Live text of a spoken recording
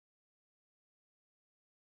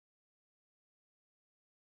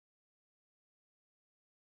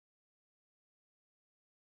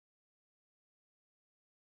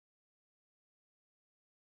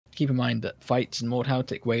keep in mind that fights in Mordhau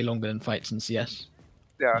take way longer than fights in CS.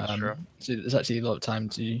 Yeah, that's true. So there's actually a lot of time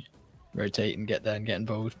to rotate and get there and get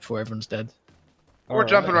involved before everyone's dead. We're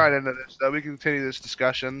jumping right into this, though. We can continue this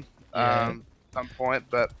discussion at some point,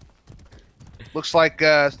 but looks like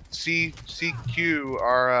CQ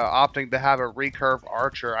are opting to have a recurve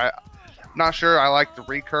archer. I'm not sure I like the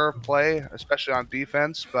recurve play, especially on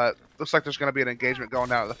defense, but looks like there's going to be an engagement going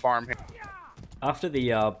down at the farm here. After the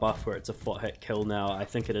buff where it's a foot hit kill now, I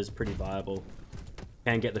think it is pretty viable.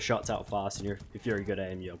 Can get the shots out fast, and if you're a good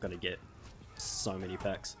aim, you're going to get so many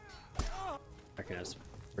picks. I reckon it's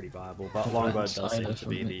pretty viable, but longbow does seem to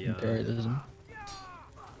be the imperialism.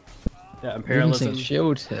 Yeah, imperialism.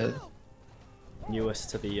 Shield here. Newest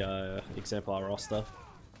to the eXemplar roster.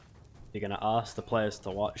 You're gonna ask the players to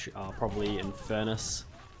watch are probably in Venatus.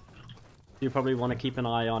 You probably want to keep an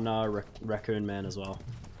eye on Raccoon Man as well.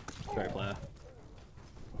 Great player.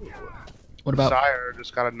 What about Sire?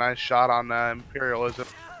 Just got a nice shot on imperialism.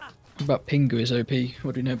 What about Pingu is OP?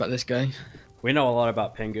 What do we know about this guy? We know a lot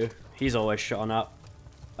about Pingu. He's always shot up.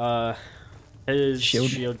 His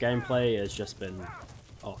shield gameplay has just been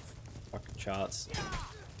off fucking charts.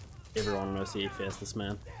 Everyone knows he fears this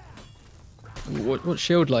man. What's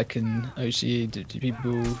shield like in OCE? Do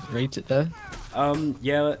people rate it there?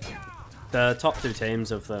 Yeah, the top two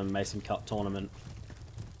teams of the Mason Cup tournament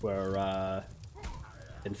were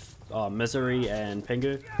Misery and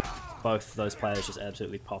Pingu. Both those players just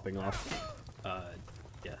absolutely popping off.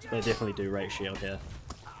 Yeah, they definitely do rate shield here.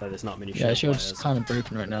 So there's not many shield Yeah, shield's players. kind of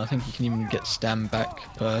broken right now. I think you can even get stam back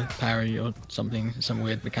per parry or something, some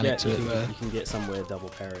weird mechanic to it where you can get some weird double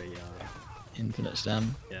parry. infinite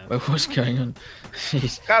stam. Yeah. Well, what's going on?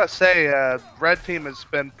 Gotta say, red team has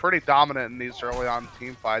been pretty dominant in these early on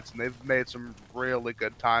team fights, and they've made some really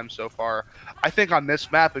good times so far. I think on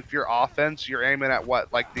this map, if you're offense, you're aiming at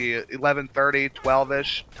what, like the 11:30,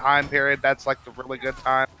 12-ish time period. That's like the really good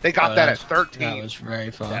time. They got that at 13. That was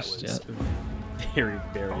very fast. That was very,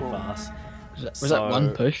 very fast. Was that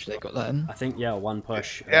one push they got that in? I think, yeah, one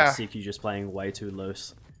push. Yeah. CQ just playing way too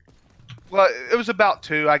loose. Well, it was about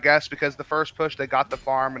 2, I guess, because the first push they got the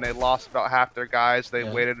farm and they lost about half their guys. They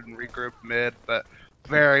waited and regrouped mid, but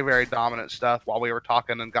very, very dominant stuff. While we were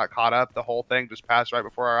talking and got caught up, the whole thing just passed right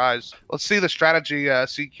before our eyes. Let's see the strategy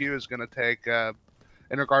CQ is going to take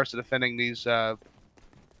in regards to defending these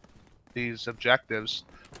objectives.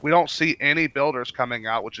 We don't see any builders coming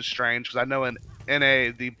out, which is strange because I know in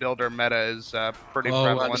NA the builder meta is pretty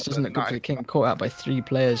prevalent. Wow, this doesn't look good for the king. Caught out by 3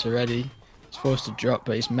 players already. He's forced to drop,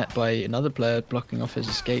 but he's met by another player blocking off his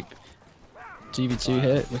escape. 2v2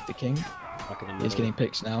 here with the king. He's getting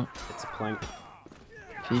picks now. It's a plank.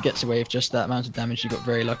 If he gets away with just that amount of damage, he got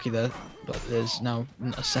very lucky there. But there's now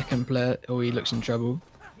a second player. Oh, he looks in trouble.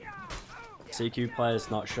 CQ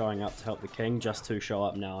players not showing up to help the king, just to show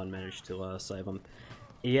up now and manage to save him.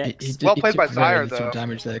 EX. Well played by Zyre, though. though.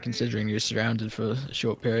 Damage there, considering he was surrounded for a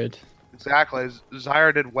short period. Exactly.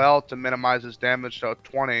 Zyre did well to minimize his damage to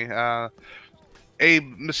 20. A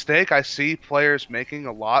mistake I see players making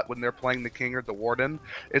a lot when they're playing the king or the warden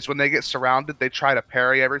is when they get surrounded, they try to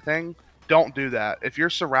parry everything. Don't do that. If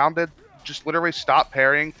you're surrounded, just literally stop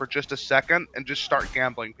parrying for just a second and just start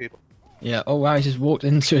gambling people. Yeah. Oh wow, he just walked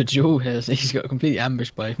into a duel here. So he's got completely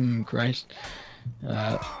ambushed by Christ.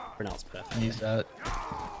 Pronounced perfect. And he's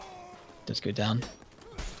let's go down.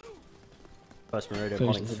 First Meridian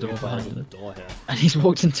Closes running the door behind the him. door here. And he's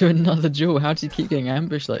walked into another duel. How does he keep getting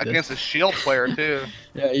ambushed like Against this? a shield player too.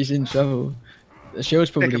 Yeah, he's in trouble. The shield's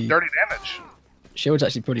probably Taking 30 damage. Shield's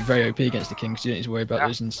actually probably very OP against the king because you don't need to worry about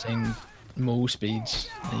those insane maul speeds.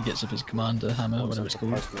 And he gets up his commander hammer, whatever it's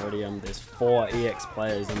called. Post Meridian. There's 4 EX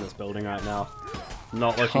players in this building right now.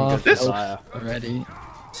 Not looking good for Zyre already.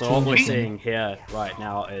 So what we're seeing here right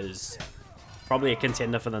now is probably a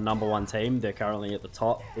contender for the #1 team. They're currently at the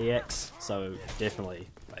top, EX. So definitely,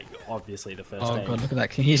 like, obviously the first team. Oh god, look at that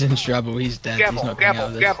king. He's in trouble. He's dead. Gamble, he's not getting out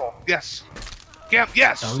of this. gamble. Yes.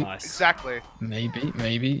 Yes. Oh, nice. Exactly.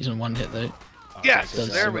 Maybe. He's on 1 hit though. Yes.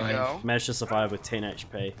 Does There we survive. go. Managed to survive with 10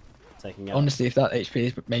 HP. Taking out. Honestly, if that HP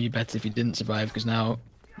is maybe better if he didn't survive, because now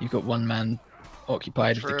you've got 1 man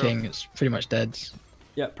occupied with the king. It's pretty much dead.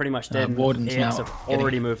 Yeah, pretty much dead. Warden's EX now have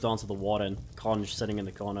already moved on to the warden. Conj sitting in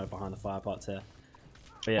the corner behind the fire pots here.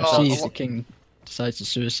 But yeah, See if the king decides to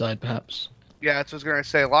suicide, perhaps. Yeah, that's what I was going to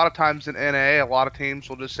say. A lot of times in NA, a lot of teams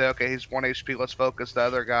will just say, okay, he's 1 HP, let's focus the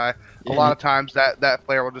other guy. Yeah, a lot of times that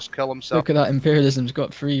player will just kill himself. Look at that, Imperialism's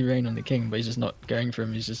got free reign on the king, but he's just not going for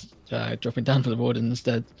him. He's just dropping down for the warden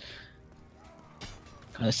instead.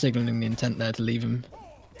 Kind of signaling the intent there to leave him.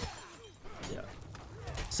 yeah.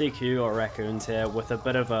 CQ or Raccoons here with a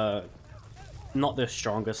bit of a... Not their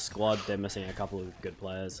strongest squad. They're missing a couple of good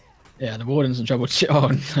players. Yeah, the warden's in trouble too. Oh,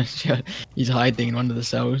 no, he's hiding in one of the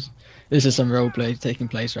cells. This is some roleplay taking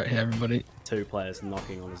place right here, everybody. 2 players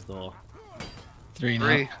knocking on his door. 3 now.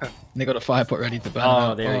 3. And they got a fire pot ready to burn.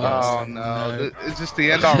 Oh, there he goes. Oh no. Is this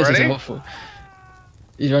the end This is already? awful.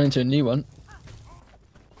 He's running to a new one.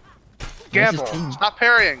 Where's his Gamble. team? Stop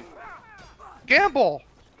parrying. Gamble.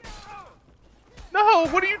 No,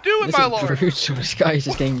 what are you doing, This my is lord? brutal. This guy is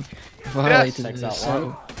just getting violated in Takes his out cell.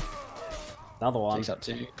 one. Another one. Takes out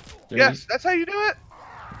 2. 3. Yes, that's how you do it.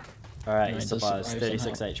 Alright, No, he he does survives. survive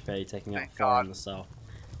 36 somehow. HP, taking out Thank 4 God. in the cell.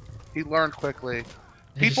 He learned quickly.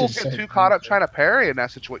 This People is get so too caught up brutal. trying to parry in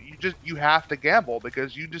that situation. You have to gamble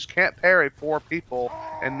because you just can't parry 4 people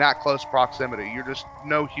in that close proximity. You're just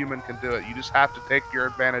no human can do it. You just have to take your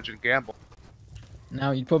advantage and gamble.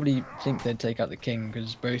 Now, you'd probably think they'd take out the king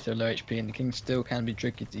because both are low HP and the king still can be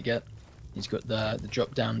tricky to get. He's got the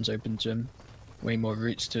drop downs open to him, way more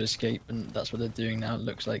routes to escape, and that's what they're doing now. It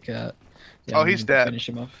looks like Oh, he's looking to dead. Finish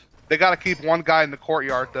him off. They got to keep one guy in the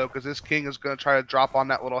courtyard though, because this king is going to try to drop on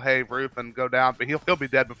that little hay roof and go down. But he'll be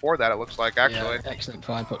dead before that. It looks like actually. Yeah, excellent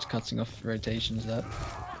fire pots cutting off rotations there,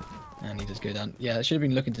 and he does go down. Yeah, it should have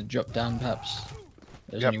been looking to drop down perhaps.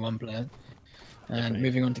 There's Yep. only one player. And Definitely.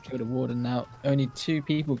 moving on to kill the warden now. Only 2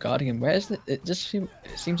 people guarding him. Where's the? It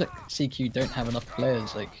seems like CQ don't have enough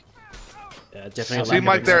players. Like, Yeah, definitely Seem lack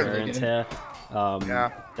like of they're- experience here.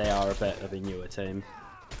 Yeah. They are a bit of a newer team,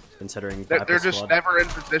 considering They're Viper just squad. never in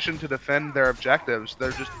position to defend their objectives.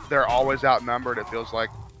 They're always outnumbered. It feels like.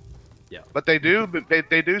 Yeah. But they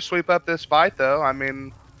do sweep up this fight though. I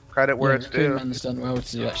mean, credit where it's due. Man's done well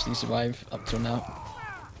to actually survive up till now.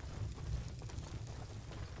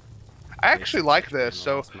 I actually like this.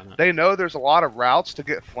 So Last minute. they know there's a lot of routes to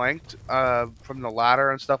get flanked from the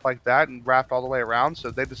ladder and stuff like that, and wrapped all the way around.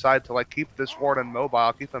 So they decide to like keep this warden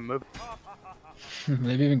mobile, keep him moving.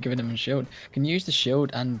 They've even given him a shield. Can you use the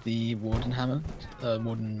shield and the warden hammer,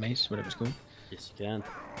 warden mace, whatever it's called? Yes, you can.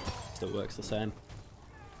 Still works the same.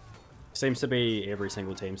 Seems to be every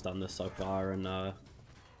single team's done this so far, and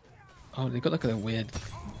Oh, they got like a weird,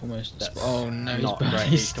 almost. that's Oh no, not he's great. he's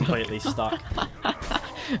He's stuck. completely stuck.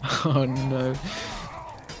 Oh no.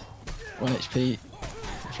 1 HP.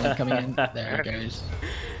 Flame coming in. There it goes.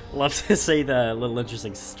 Love to see the little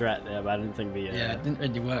interesting strat there, but I didn't think the Yeah, it didn't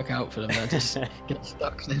really work out for them. They just get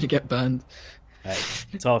stuck and then you get burned. Hey,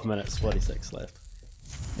 12 minutes, 46 left.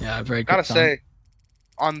 Yeah, very good. Gotta say,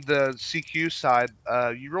 on the CQ side,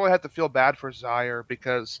 you really have to feel bad for Zaire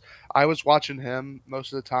because I was watching him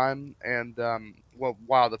most of the time, and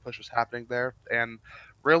while the push was happening there, and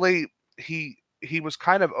really he was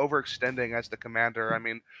kind of overextending as the commander. I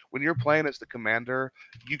mean, when you're playing as the commander,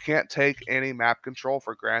 you can't take any map control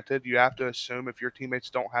for granted. You have to assume if your teammates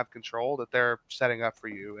don't have control that they're setting up for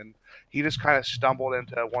you, and he just kind of stumbled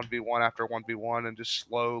into 1v1 after 1v1 and just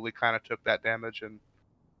slowly kind of took that damage and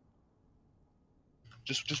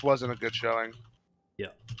just wasn't a good showing. Yeah.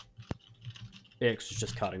 X was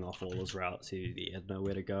just cutting off all his routes. He had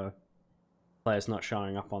nowhere to go. Players not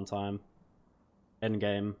showing up on time. End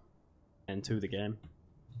game and to the game.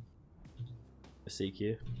 The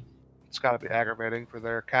CQ. It's got to be aggravating for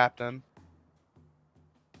their captain.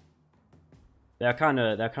 They're kind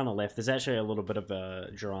of left. There's actually a little bit of a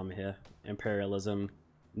drama here. Imperialism,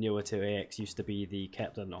 newer to EX, used to be the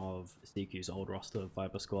captain of CQ's old roster of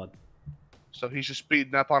Viper squad. So he's just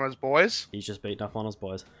beating up on his boys. He's just beating up on his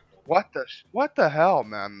boys. What the hell,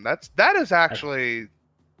 man? That is actually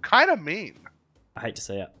kind of mean. I hate to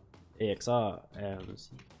say it. EXR Yeah, I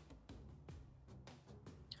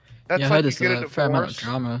That's like heard you there's get a fair amount of E. divorce.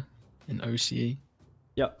 drama in OCE.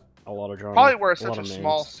 Yep, a lot of drama. Probably where it's a lot such a of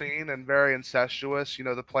small memes. scene and very incestuous. You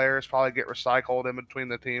know, the players probably get recycled in between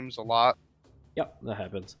the teams a lot. Yep, that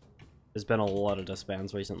happens. There's been a lot of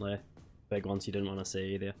disbands recently. Big ones you didn't want to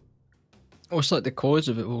see either. What's like the cause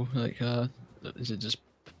of it all? Like, is it just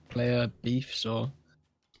player beefs or?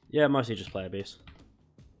 Yeah, mostly just player beefs.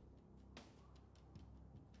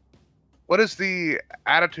 What is the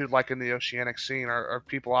attitude like in the oceanic scene? Are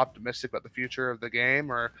people optimistic about the future of the game,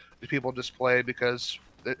 or do people just play because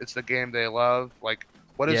it's the game they love? Like,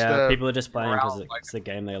 what is Yeah, the people are just playing because morale like? it's the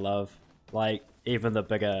game they love. Like, even the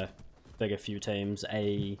bigger few teams,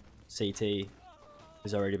 CT,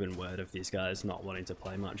 there's already been word of these guys not wanting to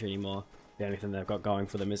play much anymore. The only thing they've got going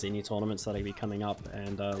for them is any tournaments that'll be coming up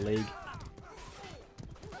and League.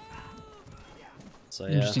 So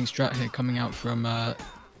yeah, Interesting strat here coming out from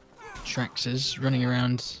Traxxas, running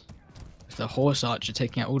around with the horse archer,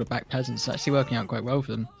 taking out all the back peasants. It's actually working out quite well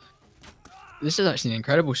for them. This is actually an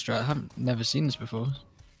incredible strat. I haven't never seen this before.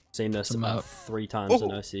 seen this Come about out. 3 times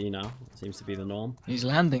in Ooh. OCE now. Seems to be the norm. He's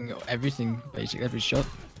landing everything, basically every shot.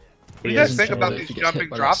 What do you guys is, think Doesn't about show that these if he gets hit jumping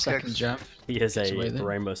by that drop second kicks? jump. He is Gets away a there.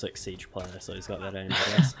 Rainbow Six Siege player, so he's got that aim,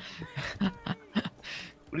 I guess. What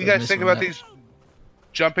do you Doesn't guys miss think one about yet. these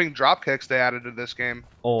jumping drop kicks they added to this game?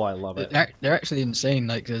 Oh, I love it. They're actually insane.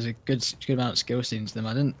 Like there's a good amount of skill scenes to them.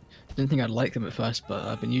 I didn't think I'd like them at first, but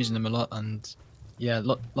I've been using them a lot, and yeah,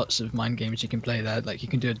 lots of mind games you can play there. Like you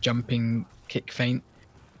can do a jumping kick feint.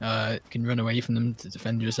 You can run away from them to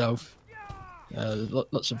defend yourself.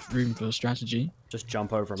 Lots of room for strategy. Just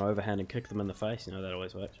jump over an overhand and kick them in the face. You know that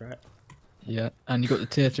always works, right? Yeah, and you got the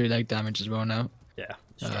tier 3 leg damage as well now. Yeah.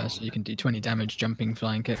 So you can do 20 damage jumping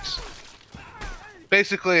flying kicks.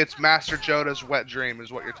 Basically, it's Master Joda's wet dream,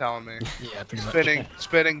 is what you're telling me. Yeah, pretty much.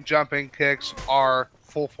 Spinning, jumping kicks are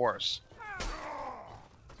full force.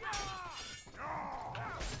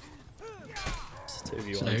 It's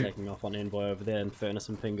 2v1 So- taking off on Envoy over there, and Furnace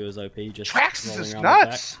and Pingu's OP just Traxxas rolling is around the back.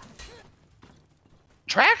 nuts.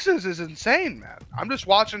 Traxxas is insane, man. I'm just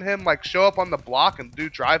watching him like show up on the block and do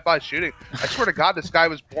drive-by shooting. I swear to God, this guy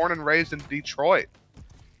was born and raised in Detroit.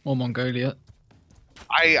 Or Mongolia.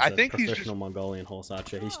 He's I a think he's professional just Mongolian horse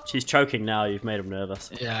archer. He's choking now. You've made him nervous.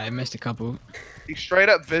 Yeah, I missed a couple. he's straight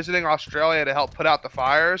up visiting Australia to help put out the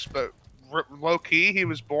fires, but low key, he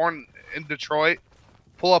was born in Detroit.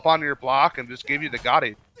 Pull up onto your block and just give you the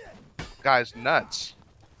Gotti. Guy's nuts.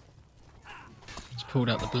 He's pulled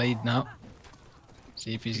out the blade now.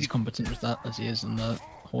 See if he's as competent with that as he is in the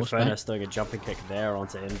horseback. Furnace doing a jumping kick there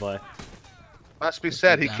onto Envoy. Must be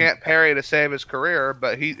said, he down. can't parry to save his career,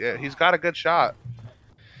 but he's got a good shot.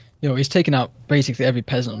 Yo, he's taken out basically every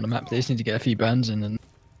peasant on the map. They just need to get a few burns in, and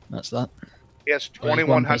that's that. He has Well, there's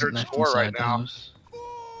one peasant 2100 left score right inside the now. house.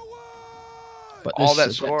 But All this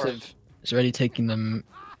that score. objective is already taking them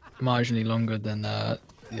marginally longer than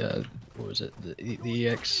what was it? The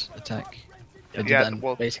EX attack. They did Yeah, that in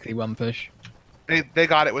well- basically one push. They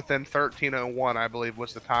got it within 13:01, I believe,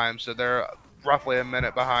 was the time. So they're roughly a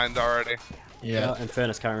minute behind already. Yeah. And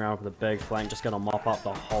Furnace coming around with a big flank, just gonna mop up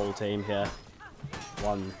the whole team here.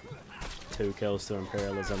 2 kills to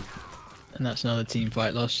Imperialism. And that's another team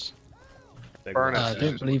fight lost. Big Furnace loss I is there.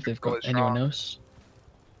 don't believe they've got really anyone strong. else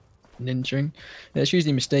ninjing. Yeah, it's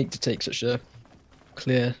usually a mistake to take such a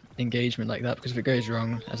clear engagement like that, because if it goes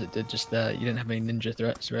wrong, as it did just there, you don't have any ninja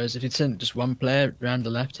threats. Whereas if you'd sent just one player around the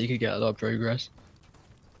left, he could get a lot of progress.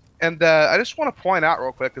 And I just want to point out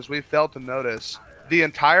real quick, because we failed to notice, the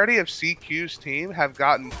entirety of CQ's team have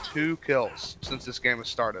gotten 2 kills since this game has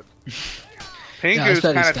started. Yeah, it's Pingu's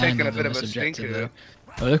fairly kind of taking standard a bit in of a this objective, stinku. though.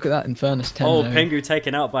 Oh, look at that Infernus 10. Oh, Pingu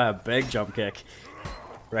taken out by a big jump kick.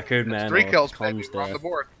 Raccoon man. 3 or kills, Tom's baby. We're on there. the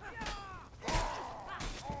board.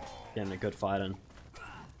 Getting a good fight in.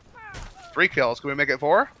 3 kills. Can we make it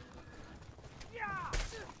 4?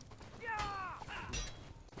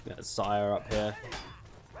 Got Sire up here.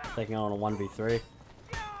 Taking on a 1v3.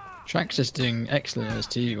 Trax is doing excellent in this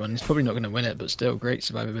 2v1. He's probably not going to win it, but still great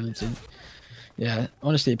survivability. Yeah,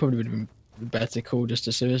 honestly, it probably would have been a better call just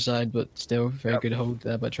a suicide, but still very good hold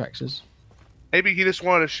there by Traxxas. Maybe he just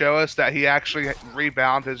wanted to show us that he actually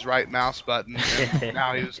rebound his right mouse button. And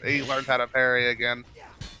now he learned how to parry again.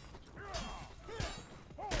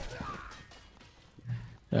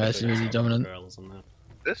 It's really dominant. Imperialism there.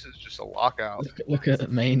 This is just a lockout. Look at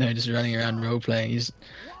Maino just running around role playing. He's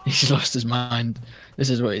lost his mind. This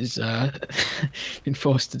is what he's been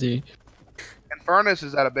forced to do. And Furnace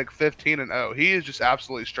is at a big 15-0. He is just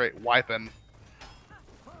absolutely straight wiping.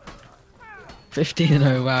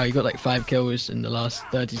 15-0. Wow, he got like 5 kills in the last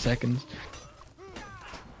 30 seconds.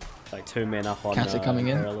 Like 2 men up on Kata coming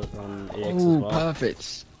in. Imperialism on EX as Oh, well.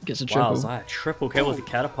 perfect. Gets a Wow, triple. Zaya, triple kill with the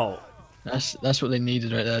catapult. That's what they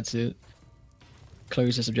needed right there to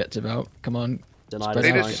close this objective out. Come on. Denied Spread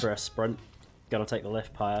is out. going for a sprint. Gotta take the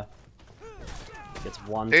left pyre. Gets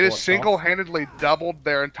 1 They torch just single-handedly doubled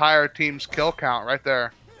their entire team's kill count right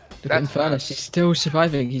there. Look at That's Infernus. nuts. He's still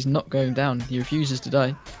surviving. He's not going down. He refuses to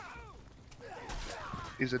die.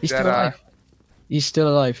 He's a He's still Jedi. alive. He's still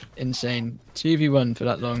alive. Insane. 2v1 for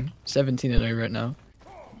that long. 17-0 right now.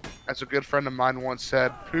 As a good friend of mine once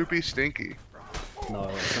said, poopy stinky. off. No,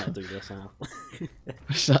 let's not do this now.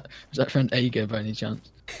 Was that friend Ager by any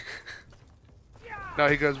chance? No,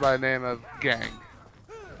 he goes by the name of Gang.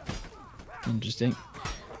 Interesting.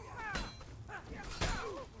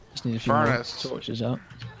 Just need a few Furnace. more torches out.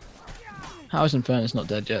 How is Infernus not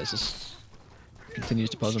dead yet? It just continues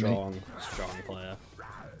to puzzle me. Strong player.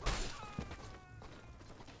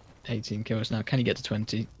 18 kills now. Can he get to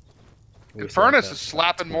 20? We Furnace said is that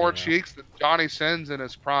slapping 20 more now. cheeks than Johnny Sins in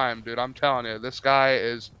his prime, dude. I'm telling you, this guy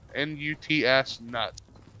is NUTS nuts.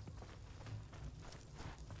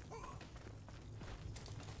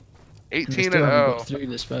 18 They and still haven't 0. got through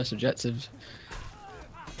this first objective.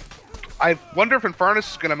 I wonder if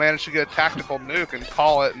Infernus is going to manage to get a tactical nuke and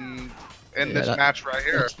call it in this match right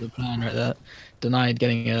here. That's the plan right there. Denied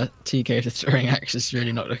getting a TK for throwing axe is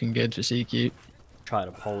really not looking good for CQ. Tried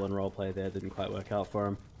a Poland roleplay there, didn't quite work out for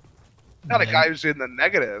him. Not a guy who's in the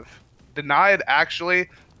negative. Denied actually,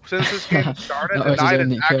 since this game started, That was his Denied has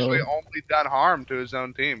only actually kill. only done harm to his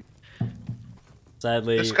own team.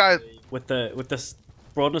 Sadly, This guy, with the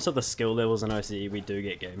broadness of the skill levels in OCE, we do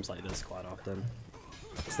get games like this quite often.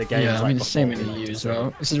 It's the games Yeah, I like mean, the same before in we EU like as to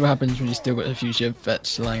well. This is what happens when you still got a few ship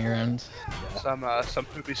vets lying around. some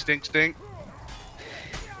poopy stink.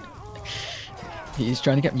 He's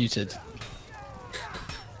trying to get muted.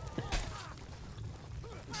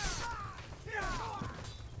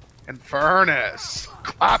 Infernus,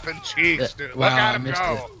 clapping cheeks, dude. Wow, Look at I him missed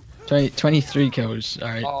go. it. 23 kills. All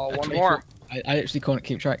right. Oh, one 24 more. I actually can't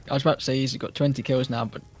keep track. I was about to say he's got 20 kills now,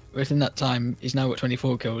 but within that time, he's now got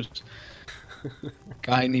 24 kills.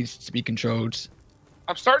 Guy needs to be controlled.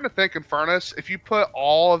 I'm starting to think Infernus. If you put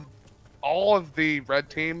all of the red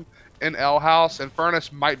team in L house,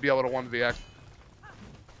 Infernus might be able to 1vx.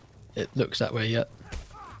 It looks that way yet.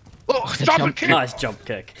 Oh, the jump jump and kick! Nice jump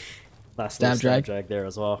kick. Last Stab little drag. there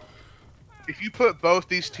as well. If you put both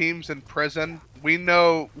these teams in prison, we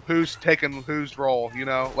know who's taking whose role. You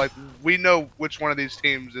know, like we know which one of these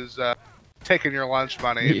teams is taking your lunch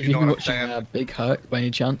money. Have If you you know been what I'm watching saying. Big Hurt by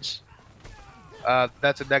any chance?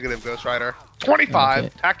 That's a negative, Ghost Rider. 25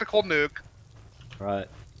 Okay. tactical nuke. Right.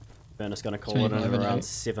 Bernard's gonna call it in 25 and around eight.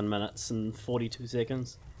 7 minutes and 42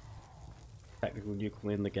 seconds. Tactical nuke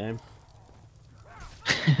will win the game.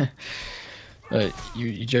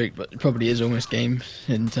 You joke, but it probably is almost game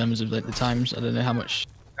in terms of like the times. I don't know how much.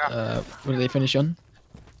 Yeah. What do they finish on?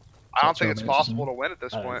 I don't Top think it's 12 minutes or possible to win at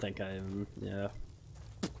this I don't point. think yeah.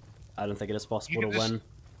 I don't think it is possible You to can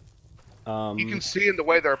win. You can see in the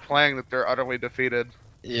way they're playing that they're utterly defeated.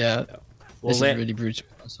 Yeah, We'll this let, is really brutal.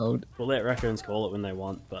 I was told. we'll let Raccoons call it when they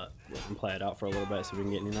want, but we can play it out for a little bit so we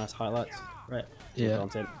can get any nice highlights. Right. Yeah.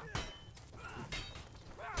 Content.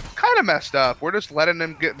 Kind of messed up. We're just letting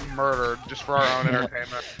them get murdered just for our own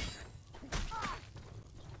entertainment.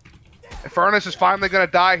 Infernus is finally going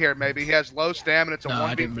to die here, maybe. He has low stamina. It's a No,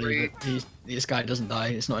 I didn't believe 1v3. it. This guy doesn't die.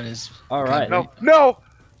 It's not in his. All right. category. No!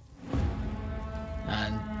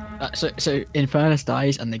 And so Infernus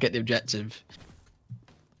dies, and they get the objective.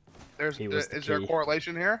 He was the Is there a key.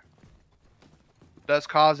 correlation here? Does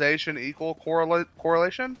causation equal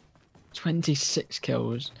correlation? 26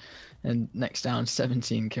 kills, and next down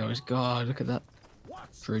 17 kills. God, look at that.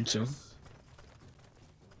 Brutal.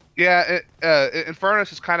 Yeah, Infernus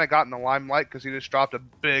has kind of gotten the limelight because he just dropped a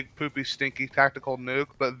big, poopy, stinky tactical nuke,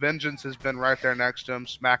 but Vengeance has been right there next to him,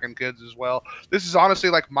 smacking kids as well. This is honestly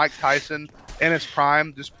like Mike Tyson in his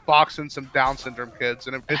prime, just boxing some Down syndrome kids,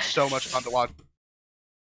 and it's so much fun to watch.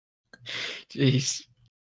 Jeez.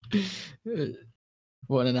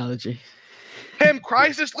 What an analogy. Him,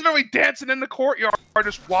 Christ, is literally dancing in the courtyard,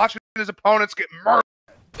 just watching his opponents get murdered.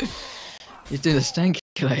 He's doing a stanky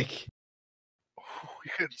leg.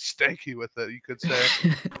 You could stanky with it, you could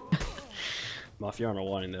say. Muff, you're on a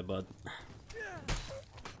warning there, bud.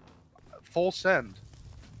 Full send.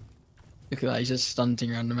 Look at that, he's just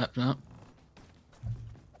stunting around the map now.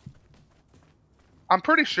 I'm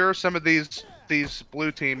pretty sure some of these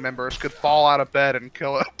blue team members could fall out of bed and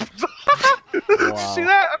kill him. Wow. See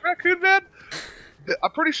that, Raccoon man?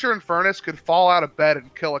 I'm pretty sure Infernus could fall out of bed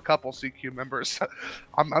and kill a couple CQ members.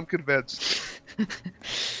 I'm convinced.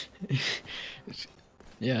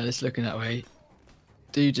 Yeah, it's looking that way.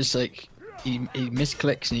 Dude just like he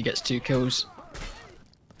misclicks and he gets 2 kills.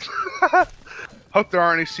 Hope there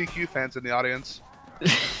aren't any CQ fans in the audience.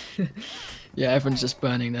 Yeah, everyone's just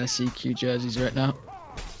burning their CQ jerseys right now.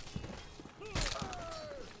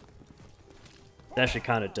 It's actually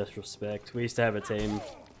kind of disrespect. We used to have a team,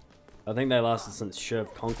 I think they lasted since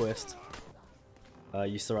Shiv Conquest.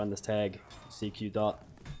 Used to run this tag, CQ dot.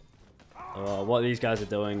 What these guys are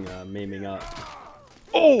doing, memeing up,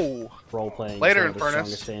 Oh! role-playing Later, some of the Infernus.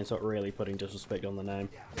 strongest teams, not really putting disrespect on the name.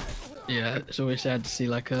 Yeah, it's always sad to see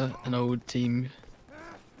like an old team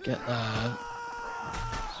get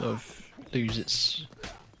sort of lose its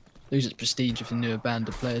prestige with a newer band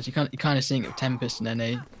of players. You're kind of seeing it with Tempest and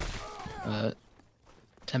NA.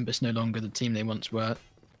 Tempest no longer the team they once were.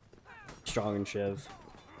 Strong and Shiv.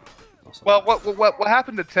 Awesome. Well, what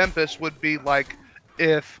happened to Tempest would be like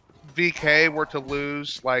if VK were to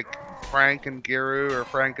lose like Frank and Giru or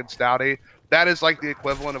Frank and Stouty. That is like the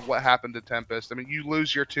equivalent of what happened to Tempest. I mean, you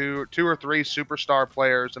lose your two or three superstar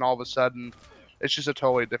players, and all of a sudden, it's just a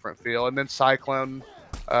totally different feel. And then Cyclone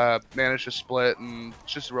managed to split, and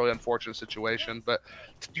it's just a really unfortunate situation. But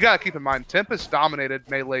you gotta keep in mind, Tempest dominated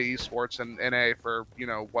Melee Esports and NA for, you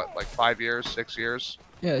know, what, like 5 years, 6 years.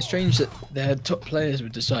 Yeah, it's strange that their top players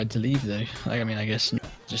would decide to leave though. Like, I mean, I guess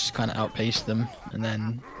just kind of outpaced them, and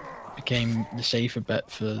then became the safer bet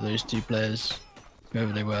for those two players,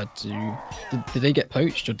 whoever they were. Did they get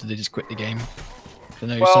poached, or did they just quit the game? I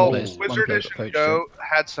know some Well, players, one player Wizardish got and poached, Goat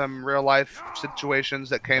had some real life situations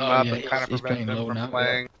that came Oh, up yeah, and kind of he's prevented playing them low from now,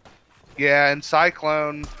 playing. Yeah, and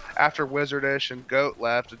Cyclone, after Wizardish and Goat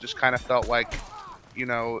left, it just kind of felt like, you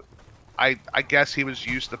know, I guess he was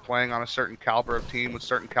used to playing on a certain caliber of team with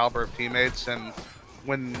certain caliber of teammates, and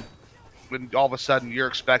when all of a sudden you're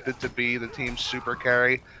expected to be the team's super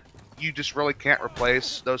carry, you just really can't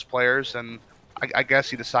replace those players. And I guess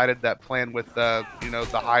he decided that playing with you know,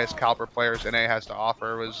 the highest caliber players NA has to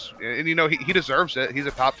offer was, and you know, he deserves it. He's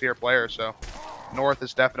a top tier player, so North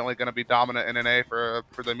is definitely going to be dominant in NA for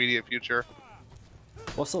the immediate future.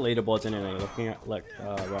 What's the leaderboards in NA looking at like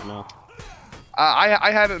right now? I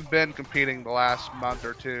haven't been competing the last month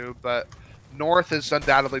or two, but North is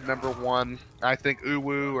undoubtedly #1. I think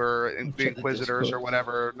Uwu or the Inquisitors or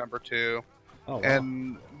whatever #2. Oh, wow.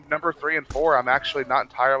 And #3 and 4, I'm actually not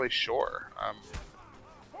entirely sure.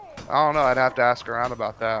 I don't know. I'd have to ask around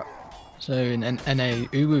about that. So in NA,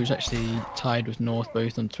 Uwu is actually tied with North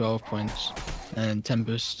both on 12 points, and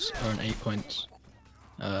Tempests are on 8 points.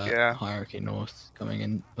 Yeah. Hierarchy North coming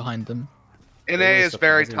in behind them. NA is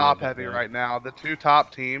very top heavy right now. The two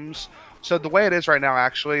top teams. So the way it is right now,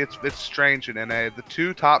 actually, it's strange in NA. The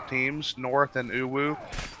two top teams, North and Uwu,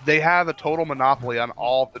 they have a total monopoly on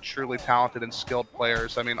all of the truly talented and skilled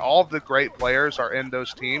players. I mean, all of the great players are in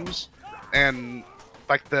those teams, and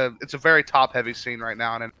like it's a very top heavy scene right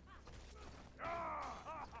now. And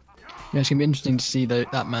Yeah, it's gonna be interesting to see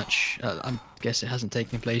that match. I guess it hasn't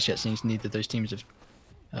taken place yet, since neither of those teams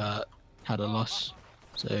have had a loss.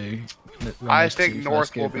 So I think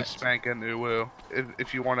North will be spanking Uwu.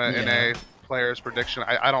 If you want a NA player's prediction,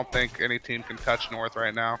 I don't think any team can touch North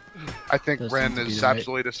right now. I think Ren is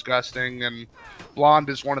absolutely disgusting, and Blonde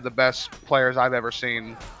is one of the best players I've ever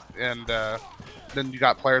seen. And then you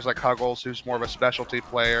got players like Huggles, who's more of a specialty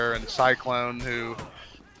player, and Cyclone, who,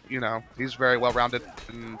 you know, he's very well rounded.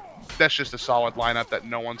 And that's just a solid lineup that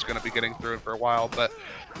no one's going to be getting through for a while. But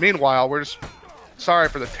meanwhile, we're just sorry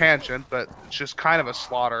for the tangent, but it's just kind of a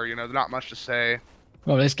slaughter. You know, not much to say.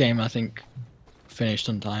 Well, this game I think finished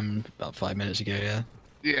on time about 5 minutes ago. Yeah.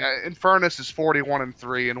 Yeah, Infernus is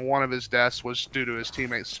 41-3, and one of his deaths was due to his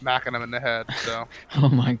teammate smacking him in the head. So. Oh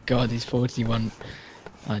my God, he's 41.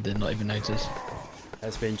 I did not even notice.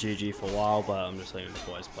 It's been GG for a while, but I'm just saying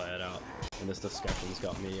before I play it out. And this discussion's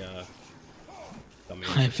got me.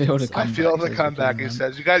 I feel the comeback. I feel the comeback. He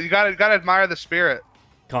says, "You got to admire the spirit."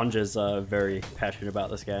 Conjur's very passionate about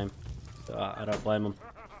this game, so I don't blame him.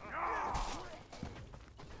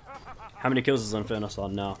 How many kills is Infernus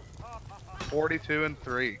on now?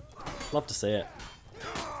 42-3. Love to see it.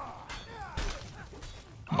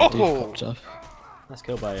 Oh! Nice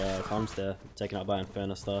kill by Conj there, taken out by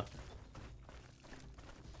Infernus though.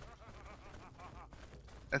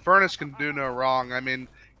 Infernus can do no wrong. I mean,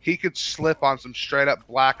 he could slip on some straight up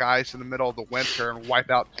black ice in the middle of the winter and wipe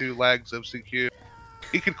out 2 legs of CQ.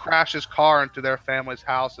 He could crash his car into their family's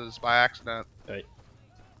houses by accident. Right.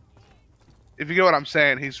 If you get what I'm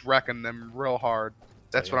saying, he's wrecking them real hard.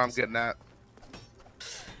 That's what I'm getting at.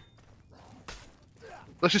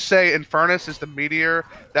 Let's just say Infernus is the meteor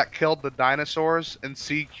that killed the dinosaurs, and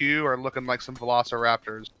CQ are looking like some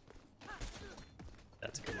velociraptors.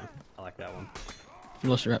 That's a good one. I like that one.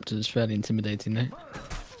 Velociraptor is fairly intimidating though.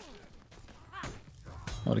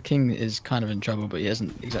 Well, the King is kind of in trouble, but he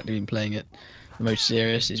hasn't exactly been playing it the most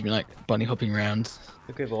serious. He's been like bunny hopping around. I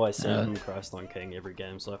think we've always seen Christ on King every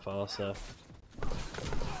game so far, so I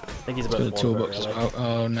think he's a bit Got a toolbox as well.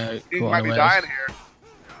 Oh no, He might be dying here.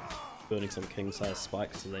 Building some king size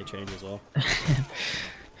spikes, so they change as well.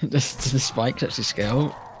 Does the spikes actually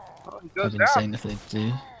scale? Oh, he I'd goes be down. insane if they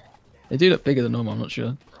do. They do look bigger than normal, I'm not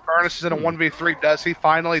sure. Infernus is in a 1v3. Does he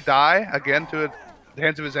finally die again to the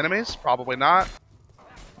hands of his enemies? Probably not.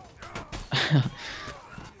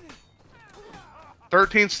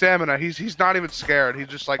 13 stamina. He's not even scared. He's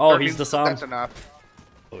just like, oh, 13, he's disarmed. that's enough.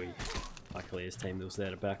 Oh, luckily his team was there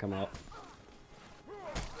to back him up.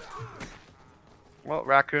 Well,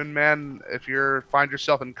 Raccoon man, if you find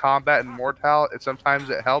yourself in combat in Mortal,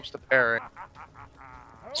 sometimes it helps to parry.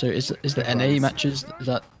 So is the NA matches, is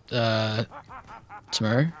that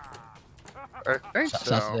tomorrow? I think so.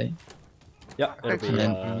 Saturday? Yep, it'll be And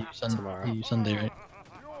then tomorrow. EU Sunday, right?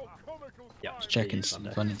 Yep, Just checking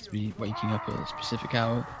if I need to be waking up at a specific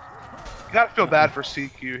hour. You gotta feel bad for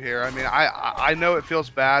CQ here. I mean, I know it feels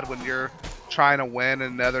bad when you're trying to win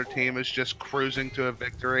and the other team is just cruising to a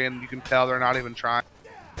victory, and you can tell they're not even trying.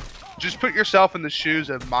 Just put yourself in the shoes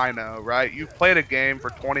of Mino, right? You've played a game for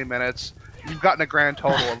 20 minutes. You've gotten a grand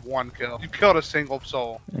total of 1 kill. You killed a single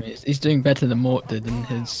soul. I mean, he's doing better than Mort did in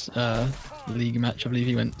his league match. I believe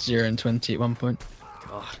he went 0-20 at one point.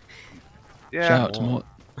 God. Yeah, Shout out to Mort.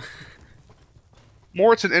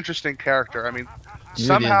 Mort's an interesting character. I mean, He really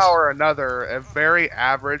somehow is. or another, a very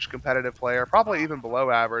average competitive player, probably even below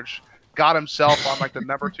average, got himself on like the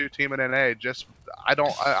 #2 team in NA. Just,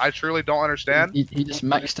 I truly don't understand. He just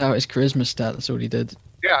maxed out his charisma stat. That's all he did.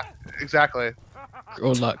 Yeah, exactly.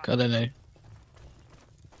 Or luck. I don't know.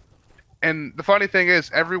 And the funny thing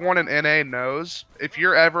is, everyone in NA knows if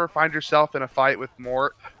you ever find yourself in a fight with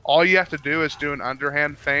Mort, all you have to do is do an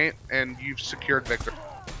underhand feint, and you've secured victory.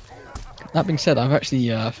 That being said, I've actually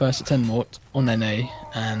first at 10 Mort on NA,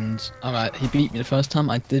 and he beat me the first time.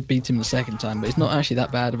 I did beat him the second time, but he's not actually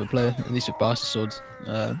that bad of a player, at least with Bastard Swords.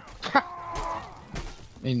 I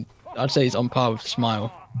mean, I'd say he's on par with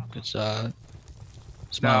Smile, because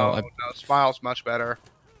Smile... No, Smile's much better.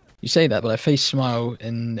 You say that, but I faced Smile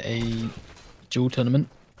in a duel tournament,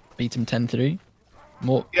 beat him 10-3.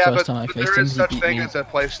 Mort, Yeah, first but time I faced there him, is he such beat thing me. as a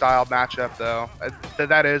play style matchup, though.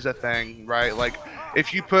 That is a thing, right? Like,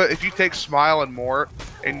 if you take Smile and Mort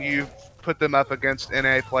and you put them up against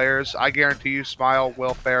NA players, I guarantee you Smile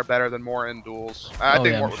will fare better than Mort in duels. I Oh,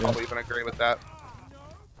 think yeah, Mort I'm would sure. probably even agree with that.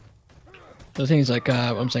 The thing is, like, what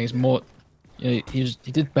I'm saying is Mort, you know,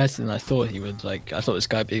 he did better than I thought he would. Like, I thought this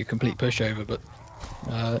guy would be a complete pushover, but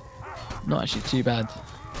not actually too bad.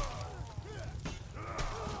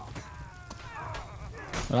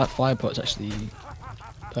 Well, that fire pot's actually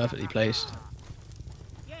perfectly placed.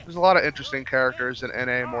 There's a lot of interesting characters in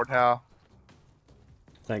NA Mortal.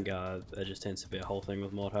 I think it just tends to be a whole thing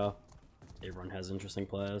with Mortal. Everyone has interesting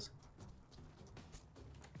players.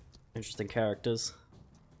 Interesting characters.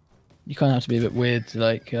 You kind of have to be a bit weird to,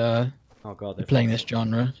 like, Oh god, they're playing this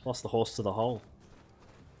genre. lost the horse to the hole.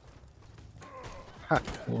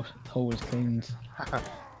 Hole is cleaned.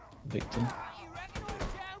 Victim.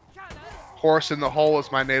 Horse in the Hole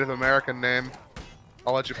is my Native American name.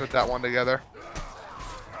 I'll let you put that one together.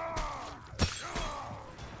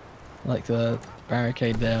 Like the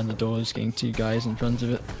barricade there on the doors, getting 2 guys in front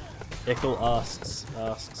of it. Ekel asks,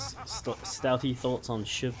 Stouty thoughts on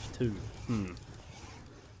Shiv 2.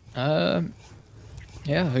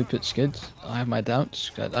 Yeah, I hope it's good. I have my doubts.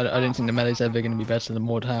 I don't think the melee's ever going to be better than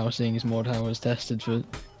Mordhau, seeing as Mordhau was tested for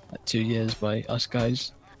like 2 years by us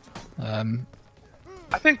guys.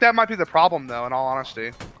 I think that might be the problem, though, in all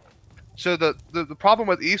honesty. So the problem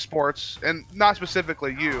with esports, and not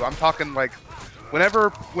specifically you, I'm talking like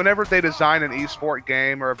whenever they design an esport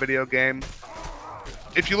game or a video game,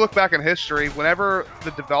 if you look back in history, whenever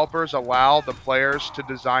the developers allow the players to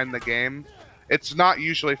design the game, it's not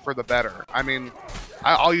usually for the better. I mean,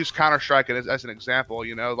 I'll use Counter-Strike as an example,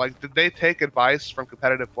 you know, like they take advice from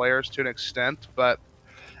competitive players to an extent, but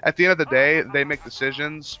at the end of the day, they make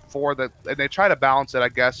decisions and they try to balance it, I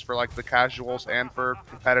guess, for like the casuals and for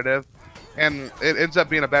competitive, and it ends up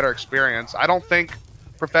being a better experience. I don't think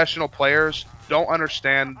professional players don't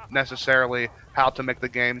understand necessarily how to make the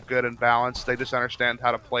game good and balanced. They just understand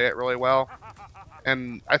how to play it really well.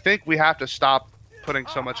 And I think we have to stop putting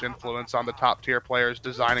so much influence on the top tier players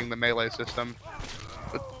designing the melee system.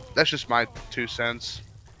 But that's just my 2 cents.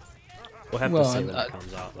 We'll have Well, to see when it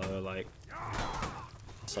comes out though, like,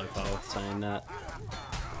 so far with saying that.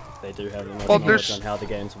 They do have the most knowledge on how the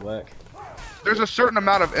games work. There's a certain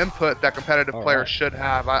amount of input that competitive All players right. should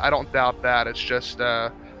have. I don't doubt that. It's just,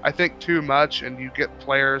 I think too much, and you get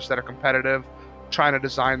players that are competitive trying to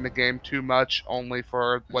design the game too much only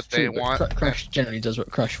for what It's true, they but want. Crush generally does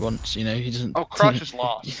what Crush wants, you know, he doesn't... Oh, Crush is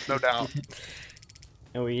lost, no doubt.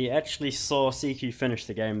 And we actually saw CQ finish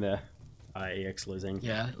the game there. EX losing.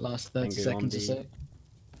 Yeah, last 30 Thank you, seconds or Andy. so.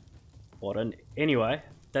 Important. Anyway,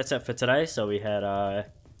 that's it for today. So we had oh,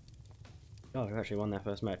 we actually won that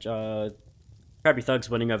first match. Krabby Thugs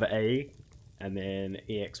winning over AE, and then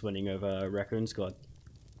EX winning over Raccoon Squad.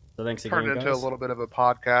 So thanks again, Turned guys. into a little bit of a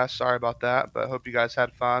podcast. Sorry about that, but hope you guys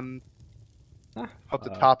had fun. Hope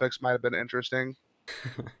the Uh, topics might have been interesting.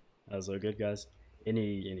 That was all good, guys.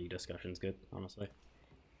 Any discussion's good, honestly.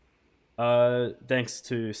 Thanks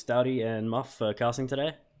to Stouty and Muff for casting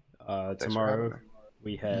today. Thanks for having Tomorrow me.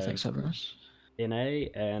 we Yeah, have thanks for having us. NA,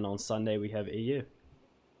 and on Sunday we have EU.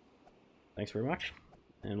 Thanks very much,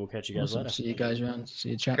 and we'll catch you guys Awesome. later. See you guys around. See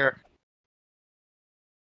you chat. Care.